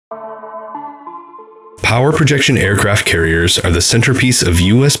Power projection aircraft carriers are the centerpiece of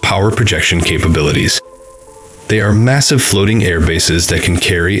U.S. power projection capabilities. They are massive floating air bases that can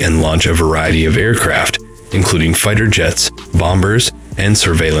carry and launch a variety of aircraft, including fighter jets, bombers, and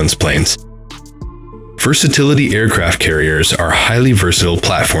surveillance planes. Versatility aircraft carriers are highly versatile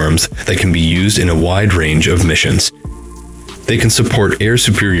platforms that can be used in a wide range of missions. They can support air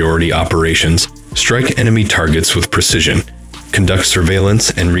superiority operations, strike enemy targets with precision, conduct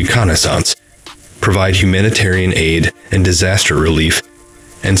surveillance and reconnaissance, provide humanitarian aid and disaster relief,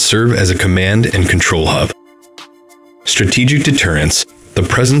 and serve as a command and control hub. Strategic deterrence. The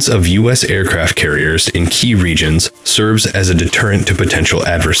presence of U.S. aircraft carriers in key regions serves as a deterrent to potential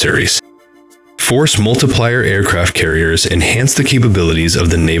adversaries. Force multiplier aircraft carriers enhance the capabilities of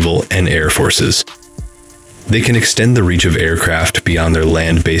the naval and air forces. They can extend the reach of aircraft beyond their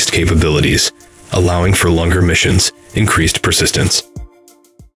land-based capabilities, allowing for longer missions, increased persistence.